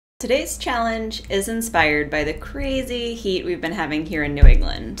Today's challenge is inspired by the crazy heat we've been having here in New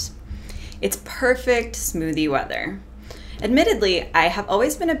England. It's perfect smoothie weather. Admittedly, I have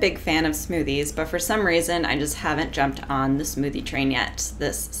always been a big fan of smoothies, but for some reason I just haven't jumped on the smoothie train yet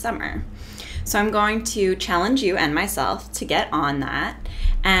this summer. So I'm going to challenge you and myself to get on that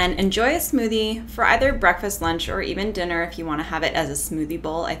and enjoy a smoothie for either breakfast, lunch, or even dinner. If you want to have it as a smoothie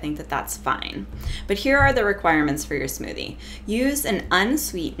bowl, I think that that's fine. But here are the requirements for your smoothie. Use an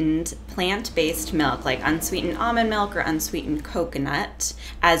unsweetened plant-based milk, like unsweetened almond milk or unsweetened coconut,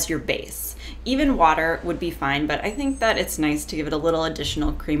 as your base. Even water would be fine, but I think that it's nice to give it a little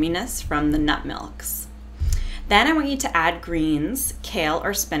additional creaminess from the nut milks. Then I want you to add greens. Kale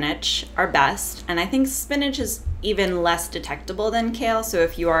or spinach are best, and I think spinach is even less detectable than kale, so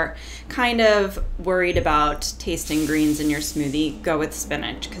if you are kind of worried about tasting greens in your smoothie, go with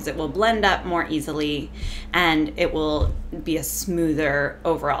spinach because it will blend up more easily and it will be a smoother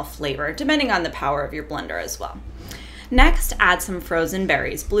overall flavor, depending on the power of your blender as well. Next, add some frozen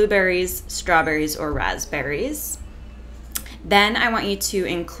berries, blueberries, strawberries, or raspberries. Then I want you to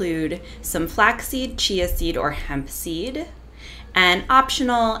include some flaxseed, chia seed, or hemp seed. And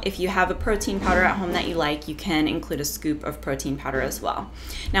optional, if you have a protein powder at home that you like, you can include a scoop of protein powder as well.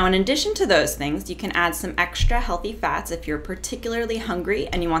 Now, in addition to those things, you can add some extra healthy fats if you're particularly hungry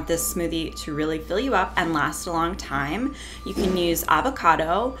and you want this smoothie to really fill you up and last a long time. You can use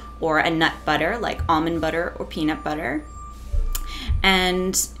avocado or a nut butter like almond butter or peanut butter.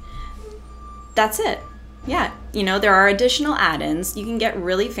 And that's it. Yeah, you know, there are additional add-ins. You can get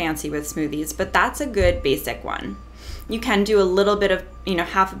really fancy with smoothies, but that's a good basic one. You can do a little bit of,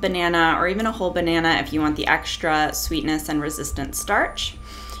 half a banana or even a whole banana if you want the extra sweetness and resistant starch.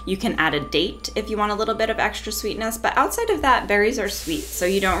 You can add a date if you want a little bit of extra sweetness, but outside of that, berries are sweet, so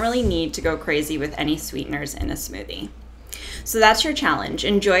you don't really need to go crazy with any sweeteners in a smoothie. So that's your challenge.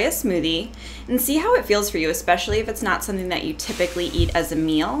 Enjoy a smoothie and see how it feels for you, especially if it's not something that you typically eat as a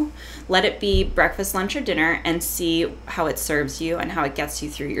meal. Let it be breakfast, lunch, or dinner and see how it serves you and how it gets you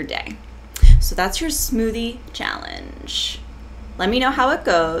through your day. So that's your smoothie challenge. Let me know how it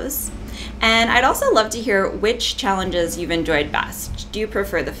goes. And I'd also love to hear which challenges you've enjoyed best. Do you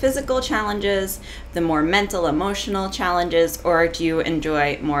prefer the physical challenges, the more mental, emotional challenges, or do you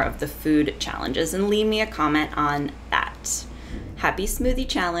enjoy more of the food challenges? And leave me a comment on that. Happy smoothie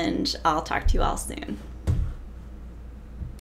challenge. I'll talk to you all soon.